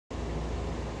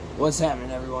What's happening,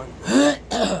 everyone?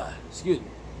 Excuse me.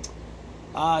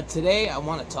 Today I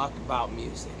want to talk about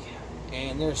music.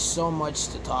 And there's so much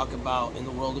to talk about in the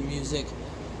world of music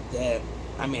that,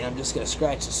 I'm just going to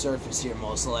scratch the surface here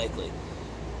most likely.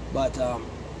 But, but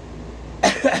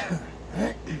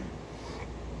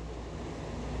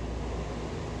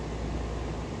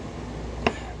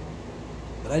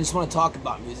I just want to talk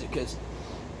about music because,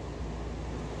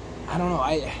 I don't know,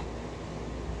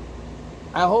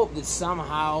 I hope that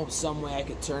somehow, some way I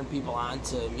could turn people on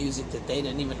to music that they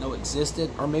didn't even know existed,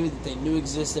 or maybe that they knew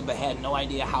existed but had no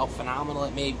idea how phenomenal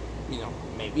it may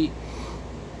be.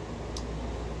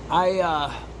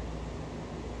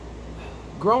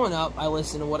 Growing up, I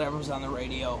listened to whatever was on the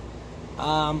radio.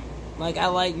 I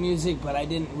like music, but I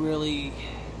didn't really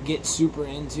get super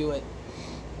into it.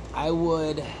 I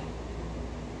would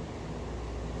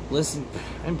listen,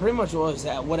 and pretty much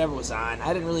whatever was on.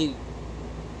 I didn't really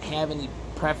have any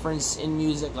preference in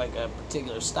music, like a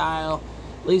particular style,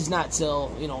 at least not till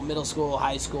middle school,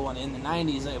 high school, and in the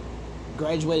 90s. I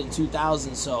graduated in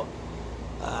 2000, so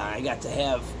I got to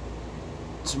have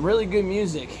some really good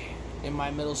music in my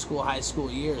middle school, high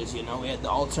school years. We had the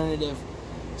alternative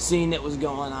scene that was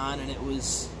going on, and it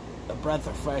was a breath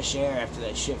of fresh air after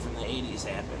that shit from the 80s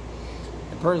happened.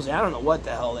 And personally, I don't know what the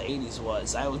hell the 80s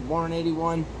was. I was born in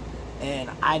 81,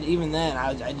 and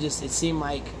it seemed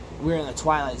like we were in the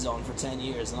Twilight Zone for 10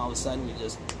 years, and all of a sudden we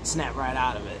just snapped right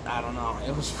out of it. I don't know.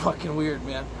 It was fucking weird,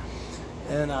 man.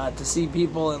 And to see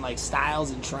people and like styles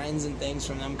and trends and things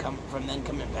from then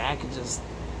coming back, it just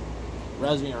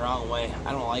rubs me the wrong way.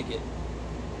 I don't like it.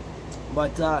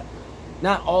 But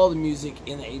not all the music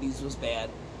in the 80s was bad.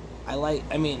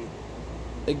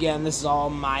 Again, this is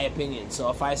all my opinion. So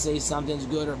if I say something's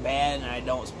good or bad, and I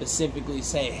don't specifically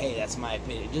say, hey, that's my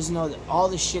opinion, just know that all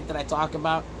the shit that I talk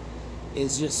about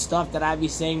is just stuff that I'd be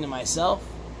saying to myself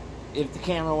if the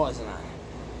camera wasn't on.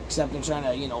 Except I'm trying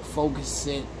to, focus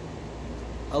it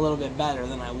a little bit better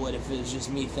than I would if it was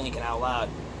just me thinking out loud.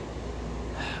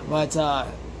 But,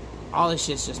 all this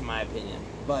shit's just my opinion.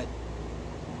 But,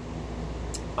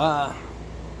 I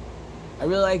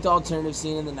really liked the alternative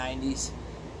scene in the 90s.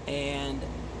 And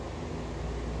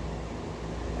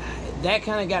that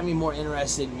kind of got me more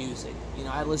interested in music.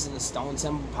 I listened to Stone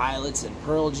Temple Pilots and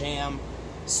Pearl Jam,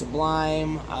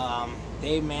 Sublime,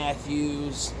 Dave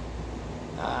Matthews,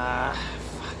 I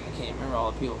can't remember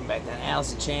all the people from back then,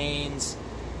 Alice in Chains,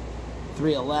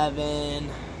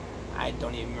 311, I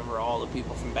don't even remember all the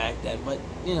people from back then, but,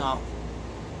 the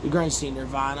grunge scene,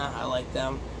 Nirvana, I like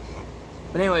them.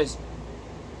 But anyways,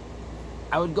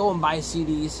 I would go and buy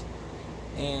CDs,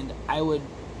 and I would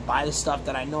buy the stuff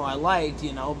that I know I liked,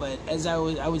 but as I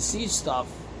would see stuff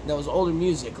that was older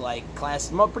music, like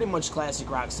pretty much classic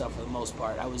rock stuff for the most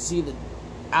part. I would see the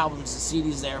albums, the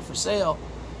CDs there for sale,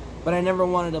 but I never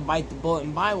wanted to bite the bullet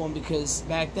and buy one because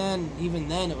back then, even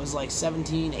then, it was like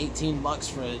 $17, $18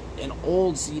 for an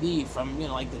old CD from,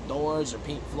 like the Doors or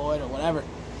Pink Floyd or whatever.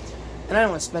 And I didn't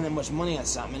want to spend that much money on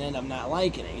something and end up not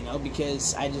liking it,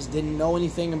 because I just didn't know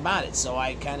anything about it. So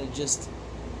I kind of just,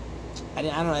 I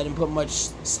didn't put much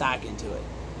stock into it.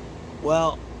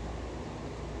 Well,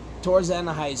 towards the end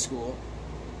of high school,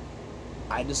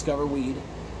 I discovered weed,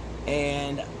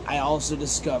 and I also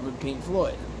discovered Pink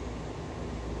Floyd.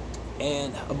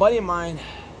 And a buddy of mine,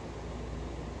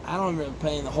 I don't remember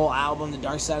playing the whole album, the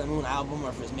Dark Side of the Moon album, or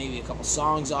if it was maybe a couple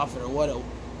songs off it or what.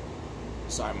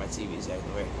 Sorry, my TV's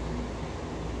everywhere.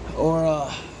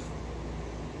 Or,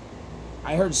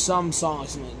 I heard some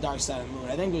songs from the Dark Side of the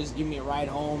Moon. I think it was Give Me a Ride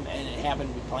Home, and it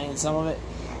happened to be playing some of it.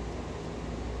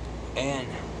 And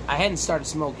I hadn't started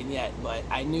smoking yet, but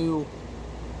I knew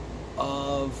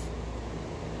of,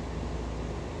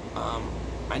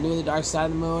 the Dark Side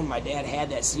of the Moon. My dad had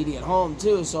that CD at home,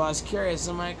 too, so I was curious.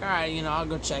 I'm like, alright, I'll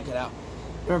go check it out.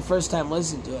 I remember first time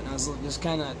listening to it, and I was just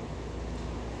kind of,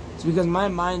 it's because my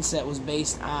mindset was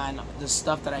based on the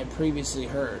stuff that I previously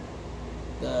heard.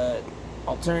 The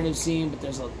alternative scene, but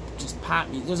there's just pop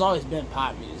music. There's always been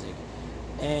pop music.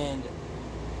 And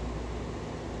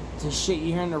the shit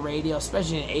you hear on the radio,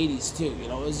 especially in the 80s too, it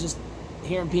was just,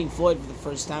 hearing Pink Floyd for the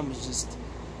first time was just,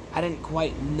 I didn't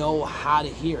quite know how to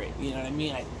hear it, you know what I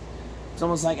mean? It's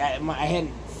almost like I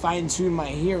hadn't fine-tuned my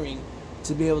hearing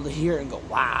to be able to hear it and go,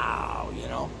 wow,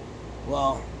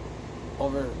 Well,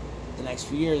 over the next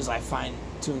few years, I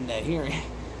fine-tuned that hearing.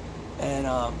 And,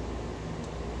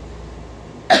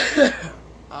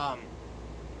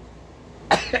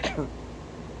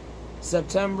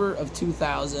 September of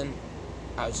 2000,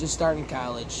 I was just starting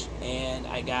college, and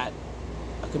I got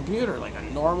a computer, like a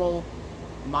normal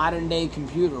modern day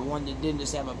computer, one that didn't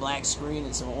just have a black screen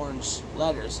and some orange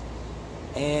letters.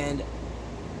 And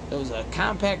It was a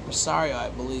compact Presario, I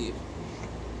believe.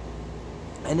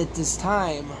 And at this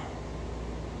time,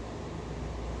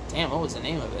 damn, what was the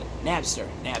name of it? Napster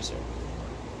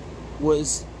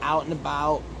was out and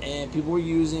about, and people were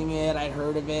using it. I'd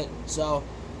heard of it, so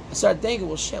I started thinking,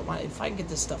 well, shit, if I can get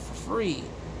this stuff for free,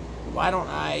 why don't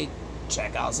I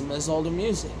check out some of this older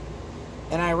music?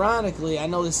 And ironically, I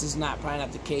know this is probably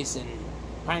not the case in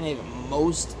probably not even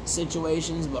most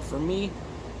situations, but for me,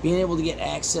 being able to get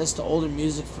access to older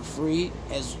music for free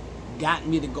has gotten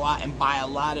me to go out and buy a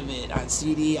lot of it on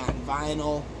CD, on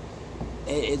vinyl.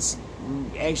 It's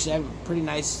actually, I have a pretty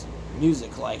nice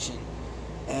music collection.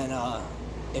 And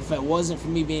if it wasn't for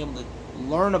me being able to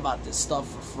learn about this stuff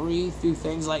for free through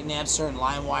things like Napster and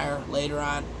LimeWire later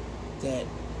on, that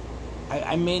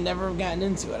I may never have gotten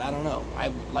into it. I don't know. I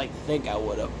would like to think I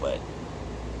would have, but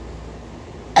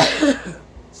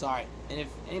sorry. And if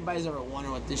anybody's ever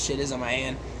wondering what this shit is on my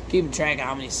hand, keeping track of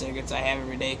how many cigarettes I have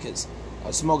every day, because I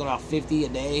was smoking about 50 a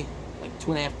day, like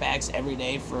 2.5 packs every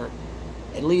day for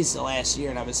at least the last year,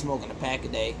 and I've been smoking a pack a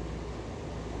day.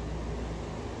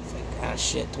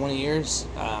 It's like, 20 years.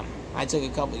 I took a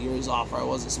couple of years off where I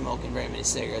wasn't smoking very many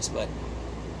cigarettes, but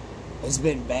it's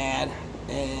been bad,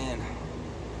 and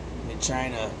I've been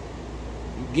trying to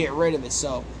get rid of it.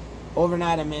 So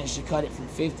overnight I managed to cut it from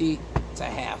 50 to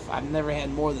half. I've never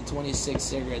had more than 26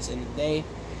 cigarettes in a day,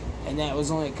 and that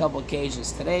was only a couple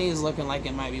occasions. Today is looking like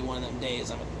it might be one of them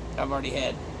days. I've already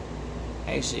had,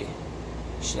 actually,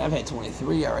 shit, I've had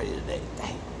 23 already today.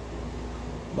 Dang.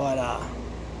 But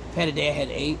I've had a day I had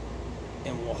 8,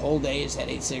 and a whole day just had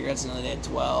 8 cigarettes, another day had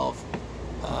 12,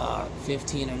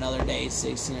 15 another day,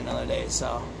 16 another day.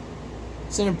 So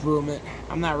it's an improvement.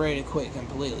 I'm not ready to quit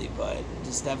completely, but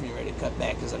just definitely ready to cut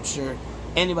back, because I'm sure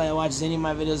anybody that watches any of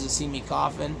my videos has seen me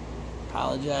coughing.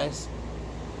 Apologize.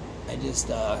 I just,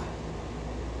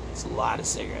 it's a lot of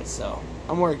cigarettes, so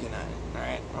I'm working on it,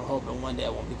 alright? I'm hoping one day I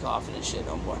won't be coughing and shit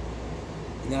no more.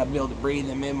 And then I'll be able to breathe,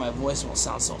 and maybe my voice won't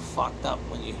sound so fucked up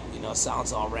when you know, it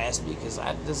sounds all raspy, because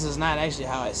this is not actually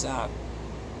how I sound.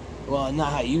 Well,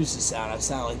 not how I used to sound. I've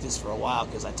sounded like this for a while,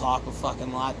 because I talk a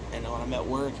fucking lot, and when I'm at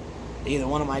work, either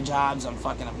one of my jobs, I'm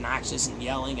fucking obnoxious and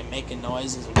yelling and making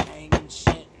noises and banging shit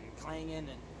and clanging,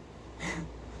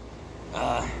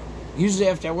 and usually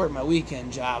after I work my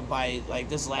weekend job, by like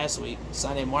this last week,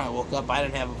 Sunday morning I woke up, I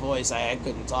didn't have a voice, I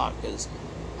couldn't talk because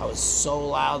I was so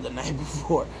loud the night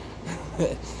before.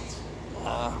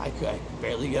 I could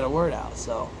barely get a word out,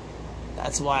 so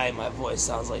that's why my voice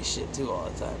sounds like shit too all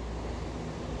the time.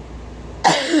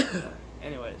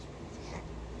 Anyways,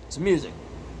 some music.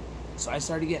 So I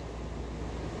started getting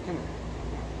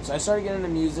into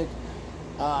music,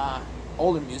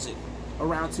 older music,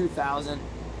 around 2000.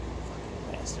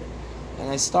 Fucking bastard. And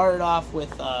I started off with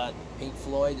Pink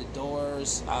Floyd, The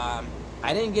Doors. I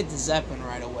didn't get to Zeppelin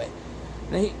right away.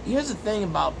 Now, here's the thing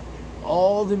about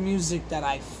all the music that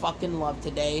I fucking love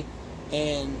today,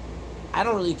 and I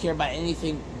don't really care about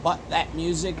anything but that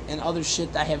music and other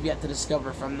shit that I have yet to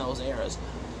discover from those eras.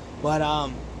 But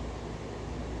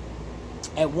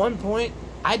at one point,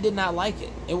 I did not like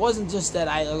it. It wasn't just that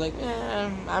I was like,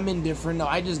 I'm indifferent. No,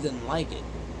 I just didn't like it.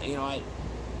 You know,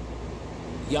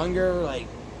 younger, like,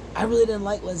 I really didn't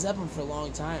like Led Zeppelin for a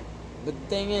long time. But the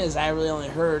thing is, I really only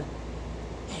heard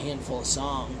a handful of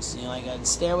songs. You know, like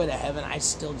Stairway to Heaven, I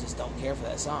still just don't care for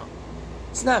that song.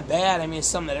 It's not bad. I mean, it's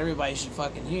something that everybody should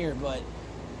fucking hear, but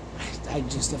I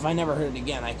just, if I never heard it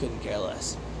again, I couldn't care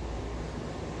less.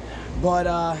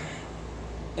 But,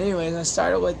 anyways, I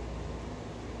started with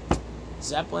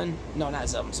Zeppelin. No, not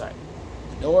Zeppelin, sorry.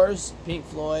 The Doors, Pink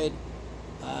Floyd,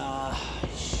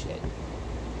 shit.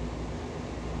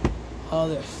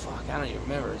 Other fuck, I don't even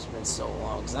remember. It's been so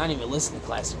long, because I don't even listen to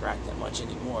classic rock that much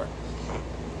anymore.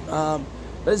 But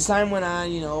as time went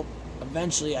on, you know,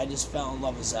 eventually I just fell in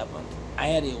love with Zeppelin. I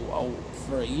had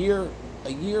for a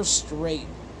year straight,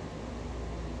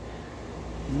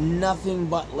 nothing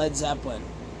but Led Zeppelin.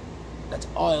 That's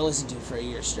all I listened to for a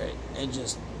year straight. It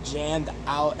just jammed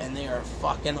out, and they are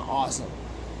fucking awesome.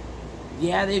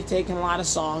 Yeah, they've taken a lot of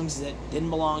songs that didn't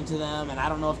belong to them, and I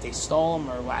don't know if they stole them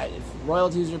or why, if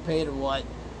royalties are paid or what.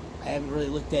 I haven't really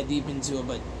looked that deep into it,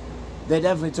 but they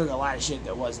definitely took a lot of shit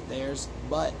that wasn't theirs.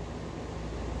 But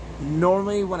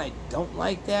normally when I don't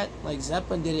like that, like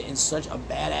Zeppelin did it in such a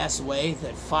badass way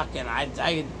that fucking I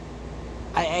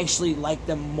actually like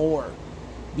them more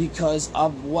because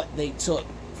of what they took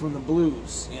from the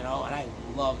blues, you know, and I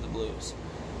love the blues.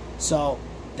 So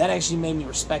that actually made me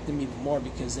respect them even more,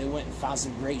 because they went and found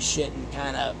some great shit and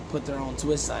kind of put their own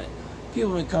twist on it.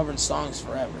 People have been covering songs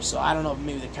forever, so I don't know if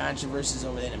maybe the controversies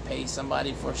over they didn't pay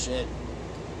somebody for shit.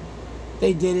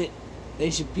 They did it.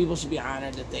 People should be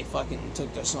honored that they fucking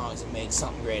took their songs and made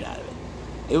something great out of it.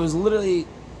 It was literally,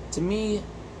 to me,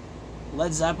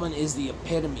 Led Zeppelin is the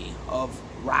epitome of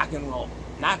rock and roll.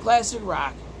 Not classic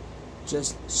rock,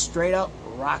 just straight up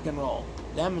rock and roll.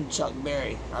 Them and Chuck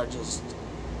Berry are just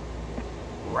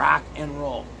rock and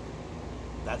roll.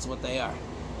 That's what they are.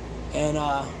 And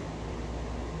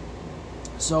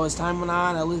so as time went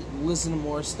on, I listened to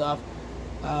more stuff.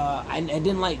 I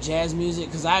didn't like jazz music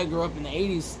because I grew up in the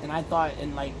 80s, and I thought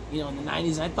in the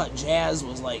 90s, I thought jazz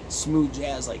was like smooth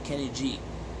jazz, like Kenny G.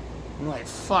 I'm like,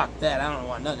 fuck that, I don't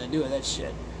want nothing to do with that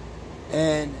shit.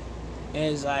 And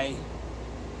as I'll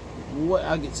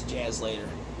get to jazz later.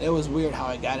 It was weird how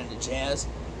I got into jazz.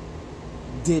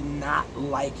 Did not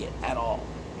like it at all.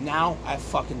 Now I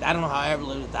don't know how I ever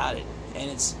lived without it. And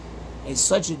it's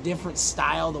such a different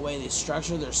style, the way they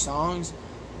structure their songs,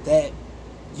 that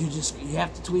you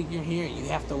have to tweak your hearing. You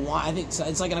have to want. I think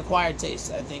it's like an acquired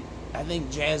taste. I think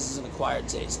jazz is an acquired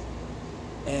taste.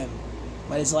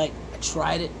 But it's like I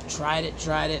tried it,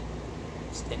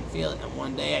 just didn't feel it. And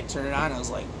one day I turned it on, and I was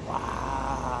like,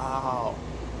 wow,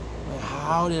 like,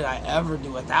 how did I ever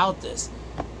do without this?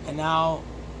 And now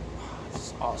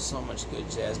it's all so much good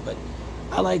jazz. But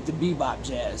I like the bebop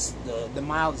jazz, the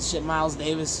Miles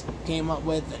Davis came up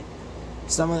with, and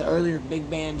some of the earlier big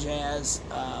band jazz.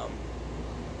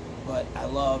 But I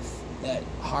love that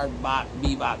hard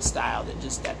bebop style, that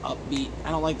upbeat.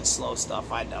 I don't like the slow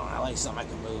stuff. I like something I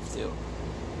can move to.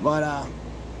 But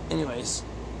anyways,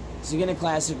 so you get into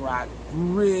classic rock,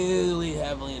 really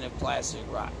heavily into classic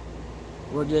rock.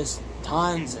 We're just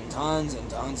tons and tons and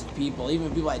tons of people,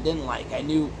 even people I didn't like. I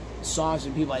knew songs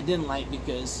from people I didn't like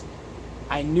because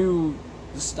I knew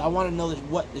I wanted to know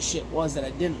what the shit was that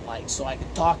I didn't like, so I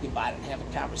could talk about it and have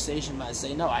a conversation about it and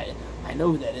say, no, I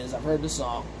know who that is. I've heard the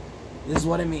song. This is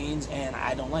what it means, and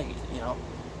I don't like it,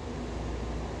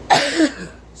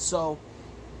 So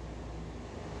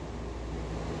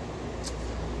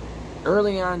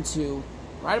early on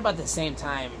right about the same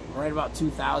time, right about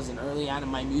 2000, early on in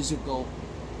my musical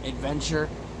adventure,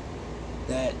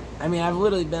 I've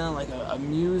literally been on like a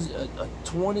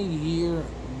 20-year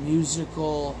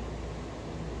musical,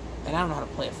 and I don't know how to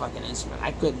play a fucking instrument.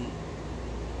 I couldn't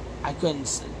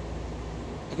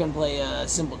play a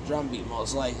simple drum beat,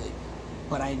 most likely,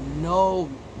 but I know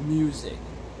music.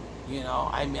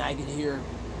 I can hear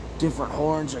different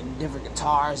horns or different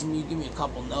guitars. You give me a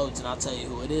couple notes and I'll tell you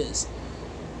who it is.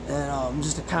 And I'm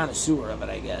just a connoisseur of it,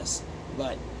 I guess.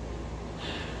 But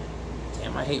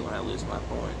damn, I hate when I lose my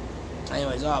point.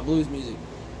 Anyways, blues music.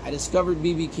 I discovered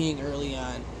B.B. King early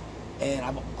on, and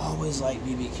I've always liked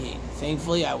B.B. King.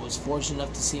 Thankfully, I was fortunate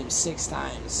enough to see him 6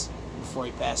 times before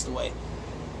he passed away.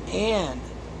 And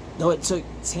though it took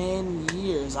 10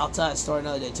 years, I'll tell that story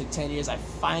another day, it took 10 years, I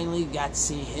finally got to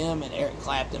see him and Eric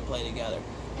Clapton play together.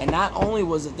 And not only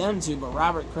was it them two, but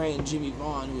Robert Cray and Jimmy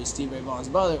Vaughn, who was Stevie Ray Vaughan's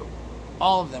brother,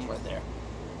 all of them were there.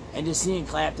 And just seeing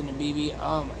Clapton and BB,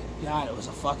 oh my God, it was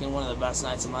one of the best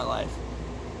nights of my life.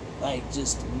 Like,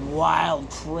 just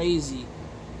wild, crazy.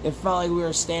 It felt like we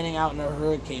were standing out in a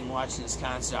hurricane watching this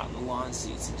concert out in the lawn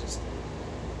seats. It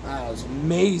was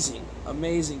amazing,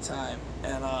 amazing time.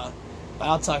 And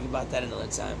I'll talk about that another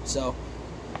time. So,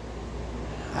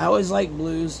 I always liked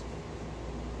blues.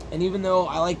 And even though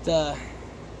I like the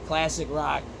classic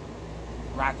rock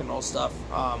and roll stuff,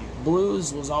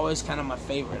 blues was always kind of my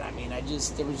favorite.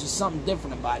 There was just something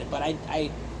different about it. But I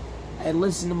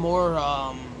listened to more,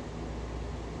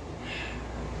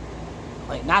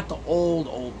 like, not the old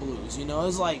blues, it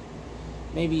was like,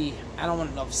 maybe, I don't want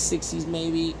to know, 60s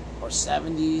maybe, or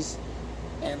 70s,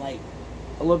 and like,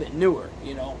 a little bit newer,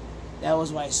 that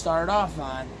was what I started off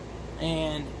on.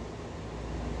 And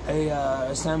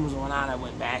as time was going on, I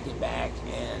went back,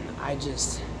 and I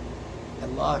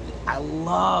loved it. I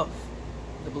love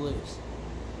the blues.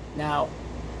 Now,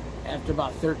 after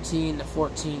about 13 to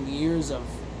 14 years of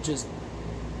just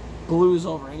blues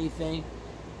over anything,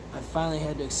 I finally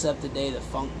had to accept the day that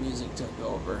funk music took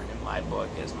over in my book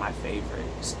as my favorite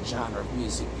genre of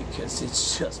music, because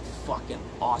it's just fucking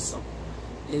awesome.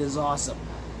 It is awesome.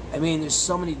 There's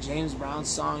so many James Brown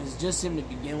songs, just him to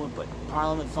begin with, but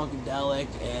Parliament Funkadelic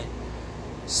and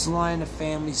Sly and the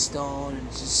Family Stone,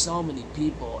 and just so many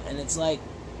people. And it's like,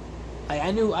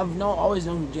 I've always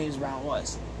known who James Brown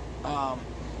was. I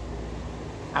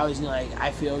always knew, like,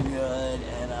 I Feel Good,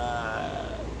 and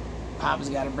Papa's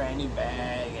Got a Brand New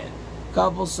Bag, and a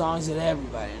couple songs that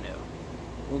everybody knew.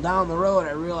 Well, down the road,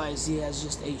 I realized he has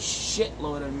just a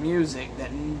shitload of music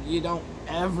that you don't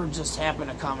ever just happen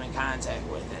to come in contact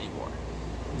with anymore.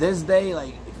 This day,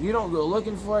 like, if you don't go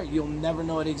looking for it, you'll never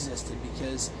know it existed,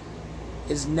 because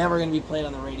it's never going to be played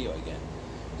on the radio again.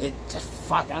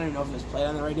 Fuck, I don't even know if it was played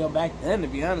on the radio back then, to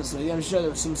be honest with you. I'm sure there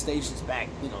were some stations back,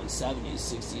 in the 70s,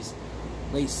 60s,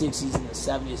 late 60s and the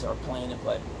 70s that were playing it,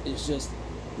 but it's just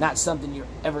not something you're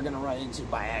ever going to run into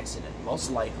by accident,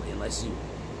 most likely, unless you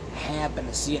happen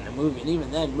to see it in a movie. And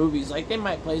even then, movies, like, they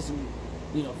might play some,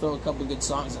 throw a couple good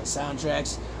songs on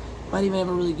soundtracks, might even have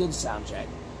a really good soundtrack,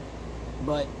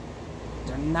 but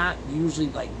they're not usually,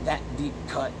 like, that deep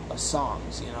cut of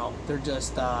songs, They're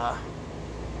just,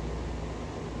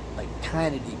 like,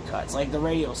 kind of deep cuts. Like the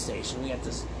radio station, we got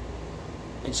this,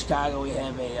 in Chicago, we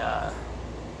have a,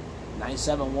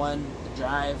 97.1, The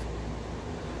Drive,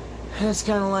 and it's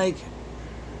kind of like,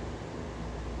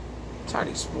 it's hard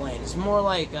to explain, it's more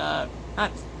like,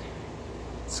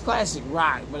 it's classic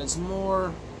rock, but it's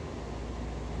more,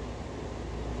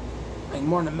 like,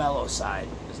 more on the mellow side.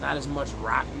 There's not as much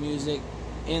rock music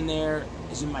in there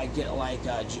as you might get, like,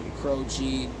 Jim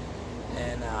Croce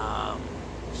and, I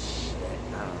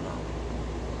don't know.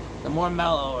 The more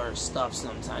mellower stuff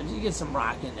sometimes. You get some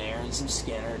rock in there and some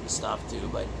Skinner and stuff too,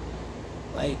 but,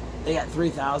 like, they got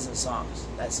 3,000 songs.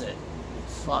 That's it.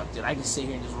 Fuck, dude, I can sit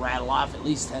here and just rattle off at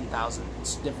least 10,000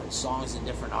 different songs and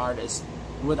different artists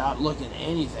without looking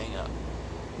anything up.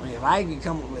 I mean, if I could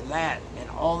come up with that and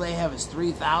all they have is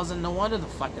 3,000, no wonder the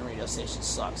fucking radio station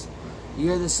sucks. You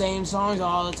hear the same songs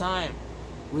all the time.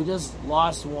 We just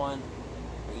lost one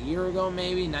a year ago,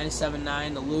 maybe,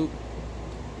 97.9, The Loop.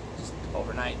 Just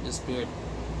overnight disappeared.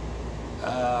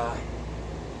 What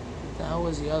the hell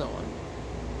was the other one?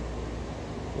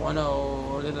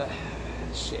 10,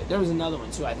 shit. There was another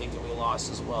one too, I think, that we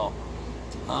lost as well.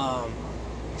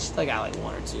 Still got like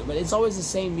one or two, but it's always the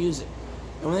same music.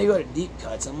 And when they go to deep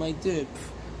cuts, I'm like, dude,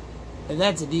 if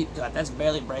that's a deep cut, that's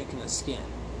barely breaking the skin.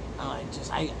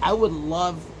 I would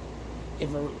love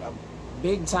if a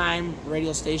big time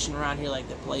radio station around here like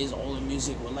that plays older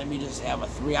music would let me just have a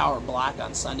 3-hour block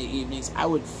on Sunday evenings. I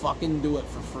would fucking do it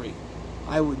for free.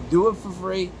 I would do it for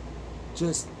free.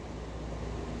 Just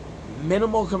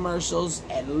minimal commercials,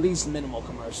 at least minimal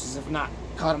commercials, if not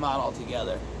cut them out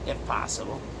altogether, if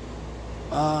possible.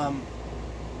 But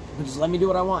just let me do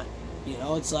what I want.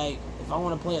 It's like, if I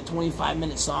want to play a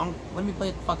 25-minute song, let me play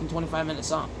a fucking 25-minute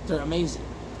song. They're amazing.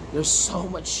 There's so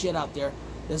much shit out there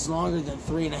that's longer than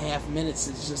 3.5 minutes.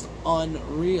 It's just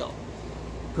unreal.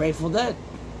 Grateful Dead.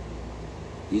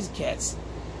 These cats,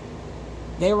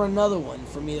 they were another one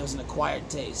for me that was an acquired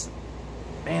taste.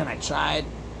 Man, I tried,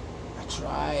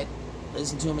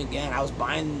 listened to them again. I was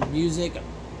buying the music,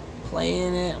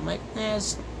 playing it. I'm like,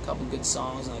 it's a couple good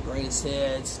songs on the greatest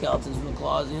hits, Skeletons from the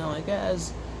Closet, I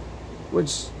guess.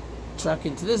 Which,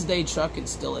 Truckin', to this day, Truckin'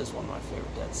 still is one of my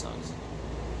favorite Dead songs.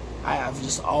 I've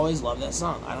just always loved that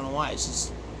song. I don't know why. It's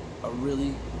just a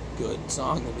really good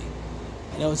song to me.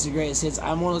 I know it's the greatest hits.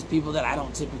 I'm one of those people that I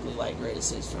don't typically like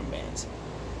greatest hits from bands.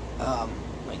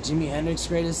 Like Jimi Hendrix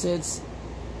greatest hits.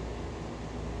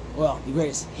 Well, the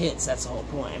greatest hits, that's the whole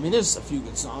point. I mean, there's a few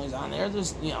good songs on there.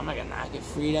 There's, I'm not going to knock it.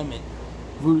 Freedom and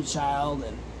Voodoo Child,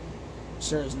 and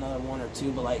sure there's another one or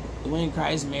two, but like The Wind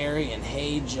Cries Mary and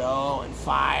Hey Joe and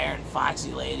Fire and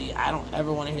Foxy Lady, I don't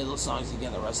ever want to hear those songs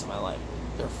again the rest of my life.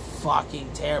 They're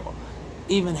fucking terrible.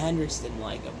 Even Hendrix didn't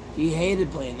like them. He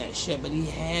hated playing that shit, but he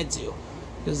had to,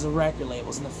 because the record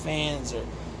labels and the fans are,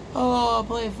 oh, I'll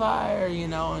play Fire,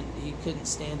 and he couldn't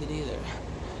stand it either,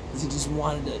 because he just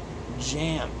wanted to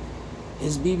jam.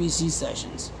 His BBC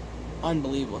sessions,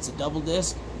 unbelievable. It's a double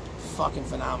disc, fucking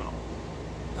phenomenal.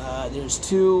 There's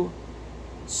 2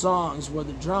 songs where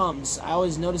the drums, I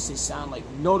always notice they sound like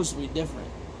noticeably different,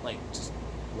 like just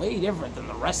way different than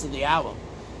the rest of the album.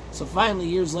 So finally,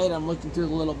 years later, I'm looking through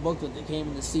the little booklet that came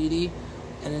in the CD,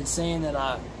 and it's saying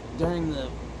that during the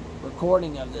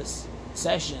recording of this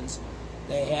sessions,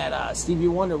 they had Stevie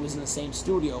Wonder was in the same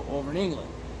studio over in England,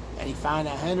 and he found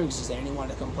out Hendrix was there, and he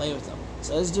wanted to come play with him.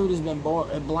 So this dude has been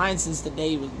blind since the day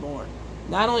he was born.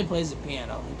 Not only plays the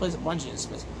piano, he plays a bunch of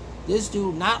instruments. This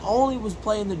dude not only was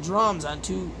playing the drums on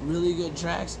 2 really good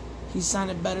tracks, he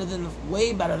sounded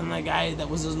way better than the guy that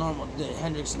was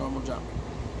Hendrix's normal drummer.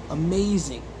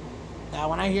 Amazing. Now,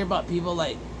 when I hear about people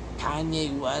like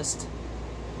Kanye West,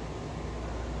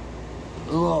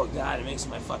 oh God, it makes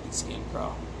my fucking skin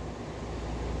crawl.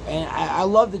 And I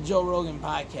love the Joe Rogan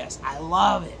podcast. I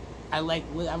love it.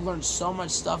 I've learned so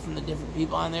much stuff from the different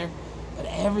people on there. But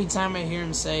every time I hear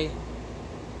him say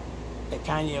that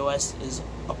Kanye West is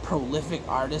a prolific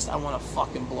artist, I want to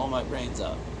fucking blow my brains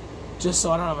out. Just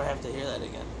so I don't ever have to hear that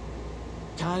again.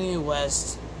 Kanye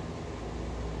West,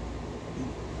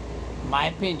 my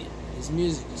opinion, his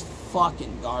music is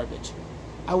fucking garbage.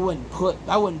 I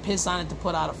wouldn't piss on it to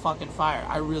put out a fucking fire.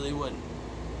 I really wouldn't.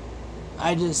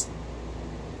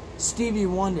 Stevie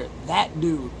Wonder, that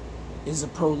dude is a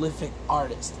prolific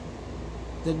artist.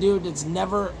 The dude that's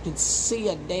never could see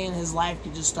a day in his life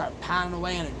could just start pounding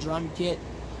away on a drum kit,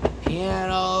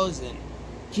 pianos and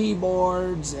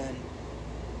keyboards and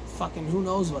fucking who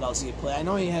knows what else he could play. I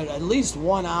know he had at least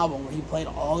one album where he played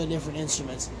all the different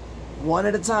instruments one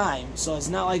at a time. So it's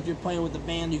not like you're playing with the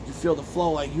band, you can feel the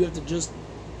flow. Like you have to just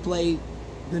play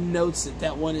the notes that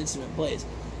that one instrument plays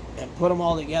and put them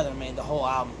all together and made the whole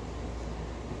album.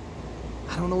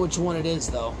 I don't know which one it is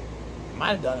though. Might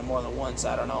have done it more than once,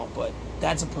 I don't know, but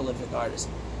that's a prolific artist.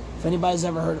 If anybody's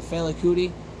ever heard of Fela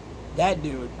Kuti, that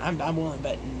dude, I'm willing to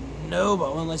bet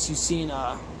nobody, unless you've seen,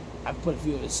 I've put a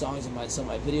few of his songs in some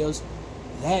of my videos,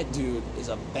 that dude is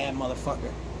a bad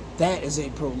motherfucker. That is a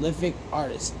prolific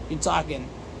artist. You're talking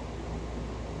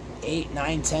 8,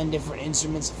 9, 10 different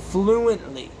instruments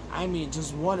fluently. I mean,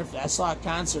 just wonderfully. I saw a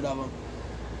concert of him.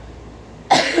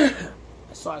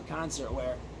 I saw a concert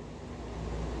where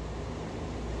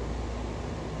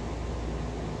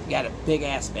he got a big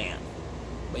ass band,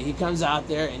 but he comes out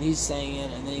there and he's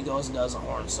singing, and then he goes and does a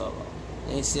horn solo.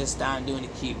 Then he sits down doing a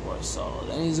keyboard solo.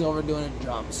 Then he's over doing a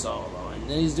drum solo, and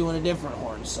then he's doing a different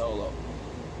horn solo.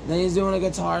 Then he's doing a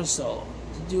guitar solo.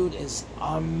 The dude is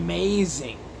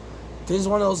amazing. This is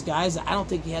one of those guys that I don't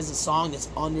think he has a song that's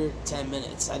under 10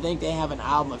 minutes. I think they have an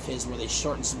album of his where they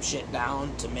shorten some shit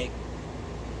down to make,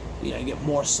 you know, get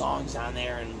more songs on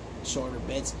there and shorter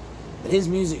bits. But his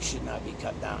music should not be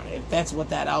cut down. If that's what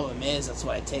that album is, that's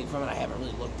what I take from it. I haven't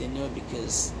really looked into it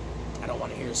because I don't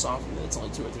want to hear a song from it that's only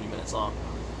 2 or 3 minutes long.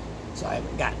 So I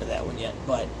haven't gotten to that one yet.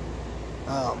 But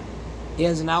he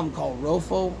has an album called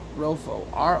Rofo,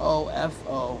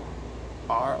 R-O-F-O,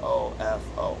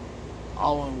 R-O-F-O.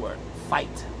 All one word,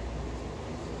 fight.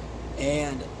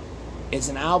 And it's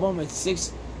an album, it's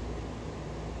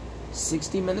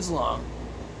 60 minutes long,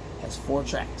 has 4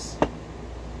 tracks.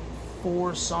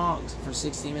 4 songs for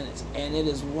 60 minutes, and it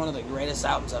is one of the greatest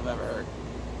albums I've ever heard.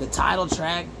 The title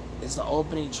track is the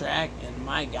opening track, and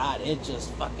my God, it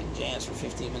just fucking jams for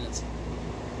 15 minutes.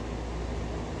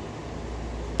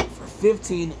 For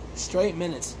 15 straight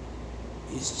minutes,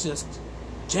 he's just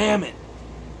jamming.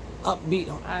 Upbeat,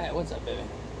 alright, what's up, baby?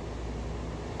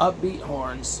 Upbeat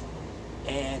horns,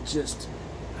 and just,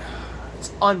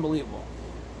 it's unbelievable.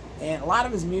 And a lot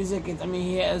of his music, I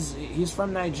mean, he's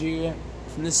from Nigeria,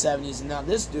 from the 70s, and now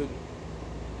this dude,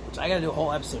 which I gotta do a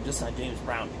whole episode just on James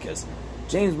Brown, because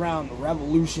James Brown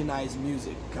revolutionized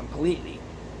music completely.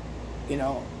 You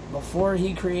know, before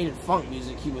he created funk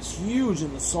music, he was huge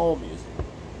in the soul music.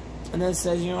 And then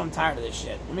says, you know, I'm tired of this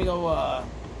shit. Let me go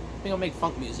make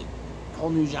funk music. A whole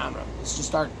new genre. Let's just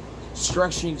start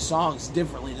structuring songs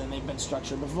differently than they've been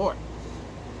structured before.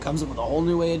 Comes up with a whole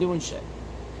new way of doing shit.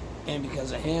 And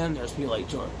because of him, there's people like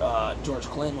George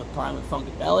Clinton with Prime and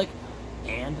Funkadelic,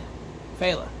 and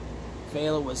Fela.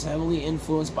 Fela was heavily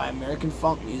influenced by American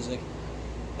funk music,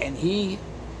 and he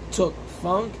took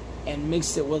funk and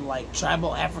mixed it with like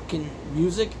tribal African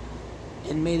music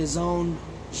and made his own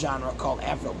genre called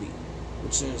Afrobeat,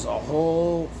 which there's a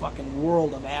whole fucking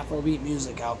world of Afrobeat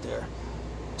music out there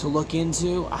to look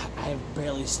into. I have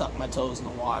barely stuck my toes in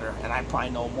the water, and I probably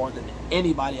know more than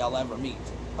anybody I'll ever meet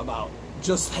about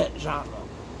just that genre.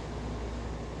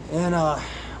 And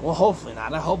well, hopefully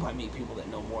not. I hope I meet people that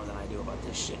know more than I do about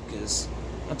this shit, because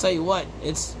I'll tell you what,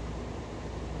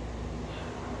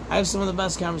 I have some of the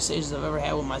best conversations I've ever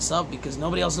had with myself, because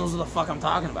nobody else knows what the fuck I'm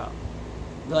talking about.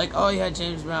 They're like, oh yeah,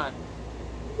 James Brown.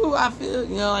 Ooh, I feel,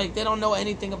 you know, like they don't know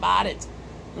anything about it.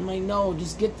 I'm like, no,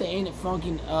 just get the Ain't It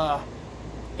Funky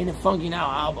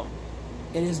Now album.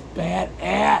 It is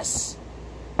badass.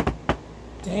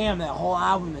 Damn, that whole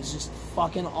album is just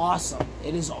fucking awesome.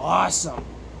 It is awesome.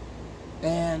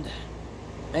 And,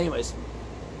 anyways,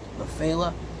 but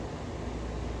Fela,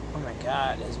 oh my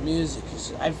God, his music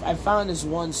is... I found this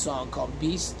one song called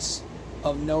Beasts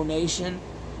of No Nation,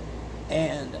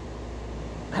 and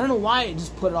I don't know why I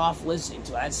just put it off listening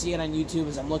to it. I'd see it on YouTube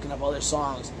as I'm looking up other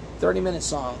songs. 30-minute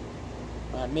song,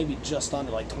 maybe just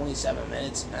under like 27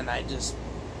 minutes, and I just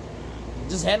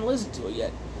hadn't listened to it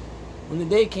yet. When the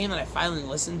day came that I finally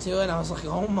listened to it, I was like,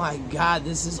 oh my God,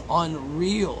 this is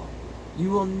unreal. You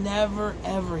will never,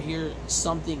 ever hear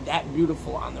something that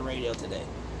beautiful on the radio today.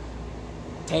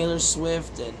 Taylor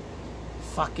Swift and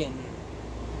fucking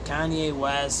Kanye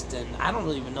West, and I don't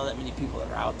really even know that many people that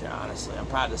are out there, honestly. I'm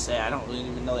proud to say I don't really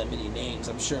even know that many names.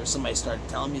 I'm sure if somebody started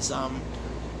telling me something,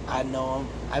 I'd know them.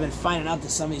 I've been finding out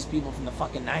that some of these people from the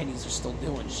fucking 90s are still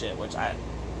doing shit, which I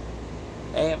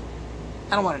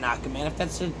don't want to knock them, man. If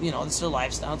that's their, you know, it's their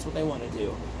lifestyle, it's what they want to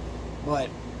do. But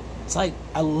it's like,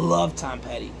 I love Tom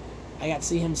Petty. I got to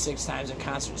see him 6 times in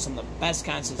concert. Some of the best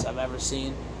concerts I've ever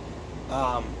seen.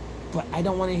 But I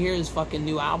don't want to hear his fucking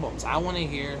new albums. I want to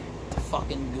hear the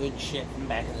fucking good shit from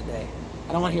back in the day.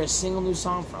 I don't want to hear a single new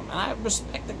song from him. And I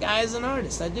respect the guy as an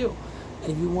artist. I do.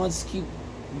 And if he wants to keep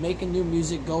making new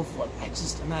music, go for it.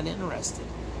 I'm not interested.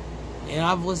 And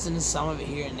I've listened to some of it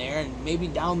here and there, and maybe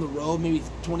down the road, maybe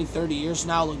 20, 30 years from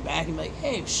now, I'll look back and be like,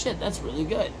 hey, shit, that's really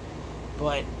good.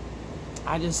 But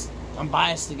I'm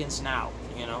biased against now,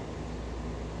 you know?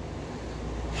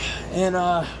 And,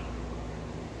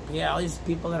 yeah, all these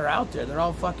people that are out there, they're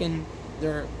all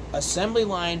they're assembly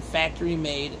line,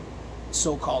 factory-made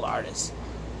so-called artists.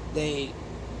 They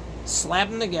slap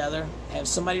them together, have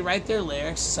somebody write their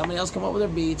lyrics, somebody else come up with their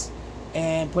beats,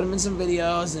 and put them in some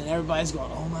videos, and everybody's going,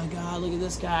 oh my god, look at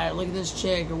this guy, or look at this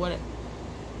chick, or what.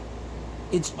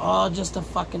 It's all just a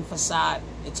fucking facade.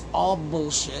 It's all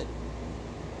bullshit.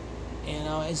 You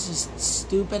know, it's just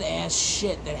stupid ass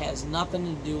shit that has nothing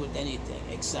to do with anything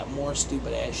except more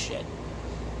stupid ass shit.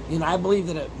 You know, I believe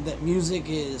that music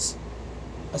is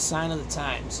a sign of the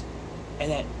times, and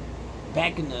that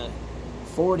back in the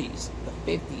 40s, the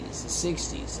 50s, the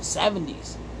 60s, the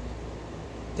 70s,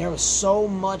 there was so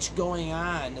much going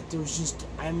on that there was just,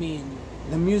 I mean,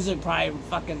 the music probably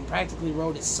fucking practically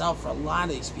wrote itself for a lot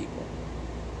of these people.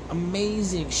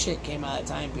 Amazing shit came out of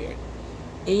that time period.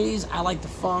 80s, I like the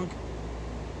funk,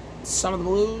 some of the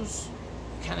blues,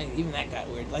 kind of, even that got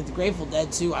weird. Like the Grateful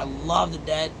Dead too, I love the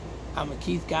Dead. I'm a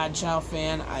Keith Godchild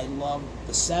fan. I love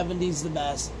the 70s the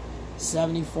best,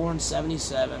 74 and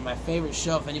 77. My favorite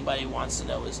show, if anybody wants to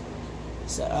know, is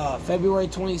February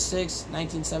 26,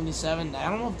 1977. I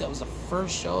don't know if that was the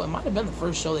first show. It might have been the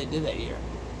first show they did that year.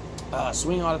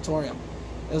 Swing Auditorium.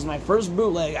 It was my first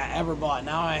bootleg I ever bought.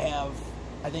 Now I have,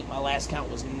 I think my last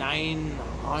count was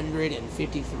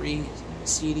 953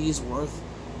 CDs worth.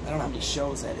 I don't know how many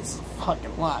shows that is. It's a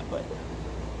fucking lot, but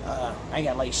I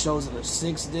got like shows that are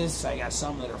 6 discs. I got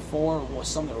some that are 4,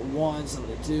 some that are 1, some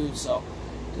that are 2. So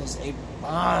just a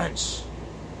bunch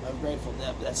of Grateful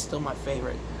Dead. But that's still my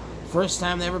favorite. First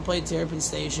time they ever played Terrapin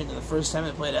Station, and the first time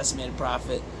they played Estimated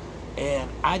Profit. And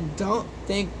I don't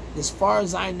think, as far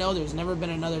as I know, there's never been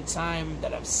another time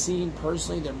that I've seen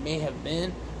personally. There may have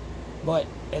been, but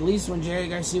at least when Jerry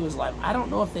Garcia was live, I don't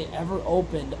know if they ever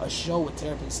opened a show with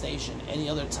Terrapin Station any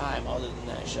other time other than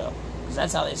that show, because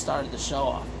that's how they started the show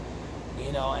off,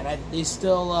 you know. And they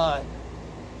still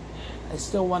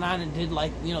went on and did,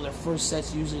 like, you know, their first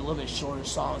set's usually a little bit shorter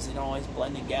songs. They don't always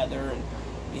blend together, and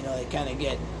you know, they kind of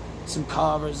get some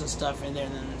covers and stuff in there,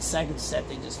 and then the second set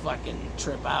they just fucking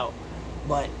trip out.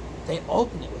 But they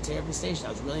opened it with Terrapin Station. I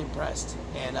was really impressed.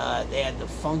 And they had the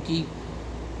funky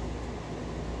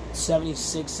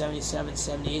 76, 77,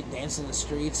 78 Dance in the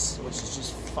Streets, which is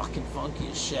just fucking funky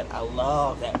as shit. I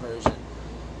love that version.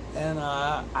 And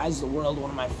Eyes of the World,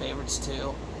 one of my favorites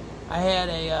too. I had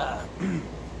a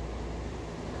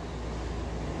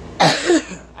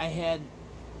I had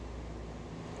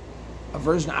a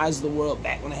version of Eyes of the World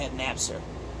back when I had Napster.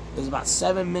 It was about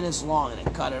 7 minutes long, and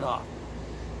it cut it off.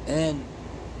 And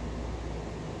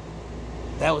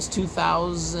that was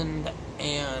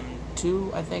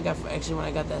 2002, I think, actually, when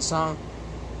I got that song.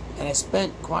 And I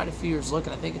spent quite a few years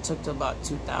looking. I think it took to about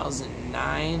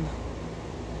 2009.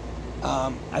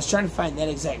 I was trying to find that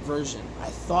exact version. I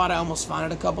thought I almost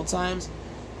found it a couple times.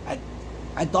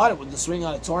 I thought it was the Swing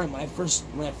Auditorium. When it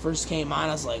first came on,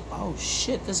 I was like, oh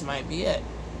shit, this might be it.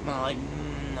 And I'm like,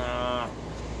 nah.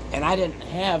 And I didn't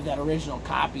have that original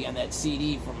copy on that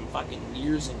CD from fucking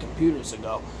years and computers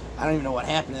ago. I don't even know what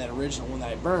happened to that original one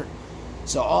that I burned.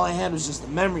 So all I had was just the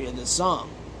memory of this song.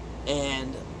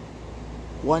 And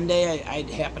one day I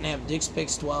happened to have Dick's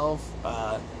Picks 12.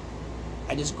 I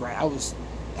was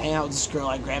hanging out with this girl.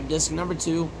 I grabbed disc number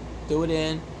 2, threw it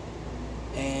in,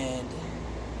 and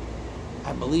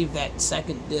I believe that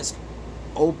second disc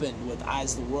opened with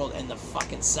Eyes of the World, and the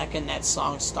fucking second that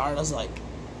song started, I was like,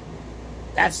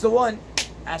 that's the one.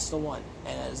 That's the one.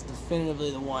 And it's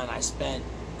definitively the one. I spent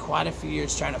quite a few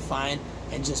years trying to find,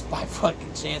 and just by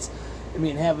fucking chance, I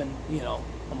mean, having, you know,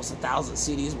 almost 1,000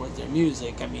 CDs worth of their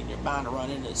music, I mean, you're bound to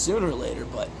run into it sooner or later,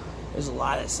 but there's a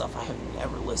lot of stuff I haven't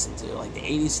ever listened to. Like the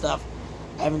 80s stuff,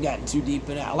 I haven't gotten too deep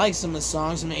in it. I like some of the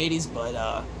songs from the 80s, but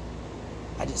the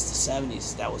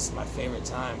 70s, that was my favorite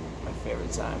time. My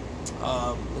favorite time.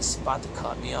 This is about to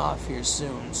cut me off here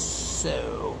soon.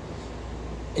 So,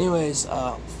 anyways,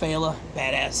 Fela,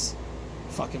 badass,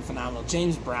 fucking phenomenal.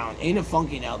 James Brown, Ain't It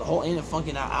Funky Now, the whole Ain't It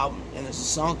Funky Now album. And there's a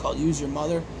song called Use Your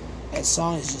Mother. That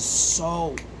song is just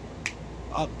so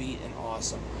upbeat and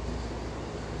awesome.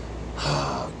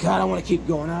 God, I want to keep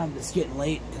going on. It's getting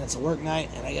late, and it's a work night,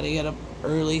 and I gotta get up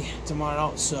early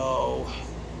tomorrow, so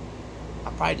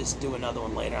I'll probably just do another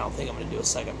one later. I don't think I'm going to do a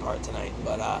second part tonight,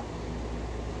 but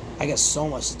I got so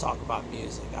much to talk about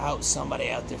music. I hope somebody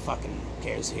out there fucking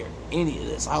cares to hear any of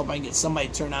this. I hope I can get somebody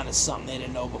turned on to something they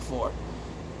didn't know before.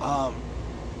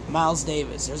 Miles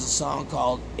Davis, there's a song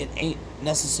called It Ain't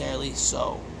Necessarily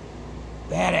So.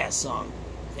 Badass song.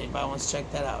 If anybody wants to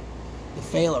check that out. The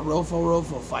Fela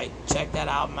Rofo fight. Check that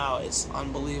album out. It's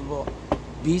unbelievable.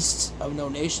 Beasts of No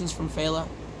Nations from Fela.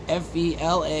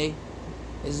 Fela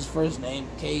is his first name.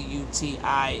 Kuti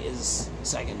is his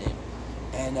second name.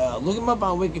 And look him up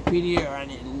on Wikipedia or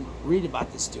read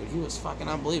about this dude. He was fucking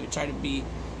unbelievable.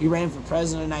 He ran for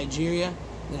president of Nigeria.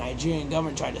 The Nigerian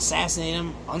government tried to assassinate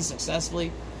him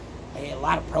unsuccessfully. He had a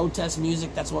lot of protest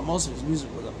music. That's what most of his music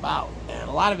was about. And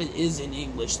a lot of it is in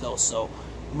English, though, so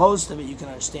most of it you can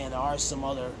understand. There are some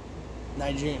other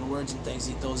Nigerian words and things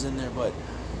he throws in there, but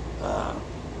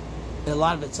a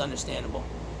lot of it's understandable.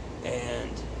 And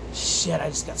shit, I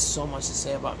just got so much to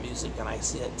say about music, and I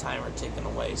see that timer ticking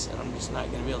away, so I'm just not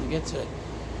going to be able to get to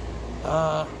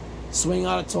it. Swing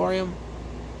Auditorium,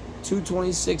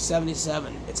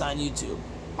 2/26/77. It's on YouTube.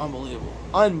 Unbelievable.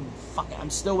 I'm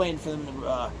still waiting for them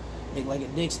to make like a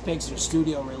Dick's Picks or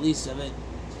studio release of it.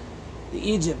 The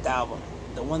Egypt album,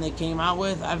 the one they came out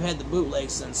with, I've had the bootleg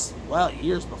since, well,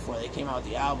 years before they came out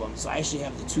with the album. So I actually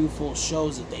have the 2 full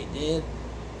shows that they did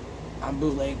on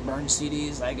bootleg burned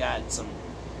CDs. I got some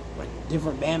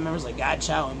different band members like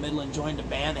Godchild and Midland joined the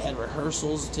band. They had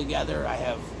rehearsals together. I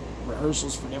have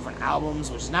rehearsals for different albums,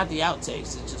 which is not the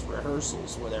outtakes, it's just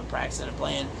rehearsals where they're practicing and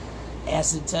playing.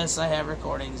 Acid Tests I have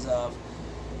recordings of.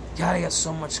 God, I got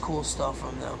so much cool stuff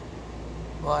from them.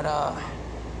 But, I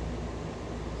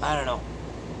don't know.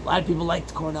 A lot of people like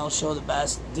the Cornell show the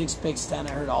best. Dick's Picks 10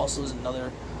 I heard also is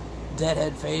another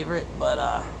Deadhead favorite.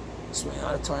 But, Swing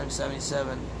Auditorium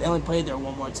 77. They only played there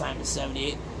one more time in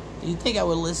 78. Do you think I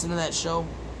would listen to that show?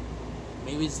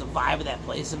 Maybe it's the vibe of that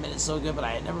place that made it so good, but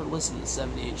I had never listened to the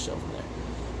 78 show from there.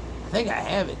 I think I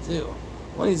have it, too.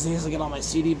 One of these days I'll get all my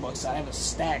CD books. I have a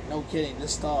stack, no kidding,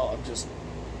 this tall of just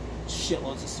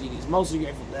shitloads of CDs. Mostly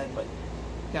Grateful Dead, but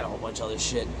got a whole bunch of other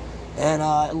shit. And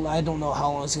I don't know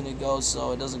how long it's going to go,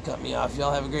 so it doesn't cut me off.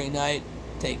 Y'all have a great night.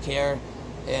 Take care.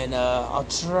 And I'll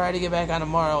try to get back on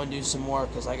tomorrow and do some more,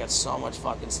 because I got so much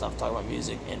fucking stuff talking about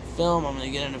music. And film, I'm going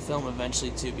to get into film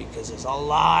eventually, too, because there's a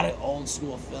lot of old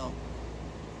school film.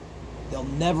 They'll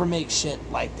never make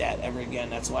shit like that ever again.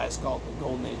 That's why it's called the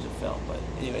golden age of film. But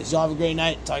anyways, y'all have a great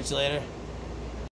night. Talk to you later.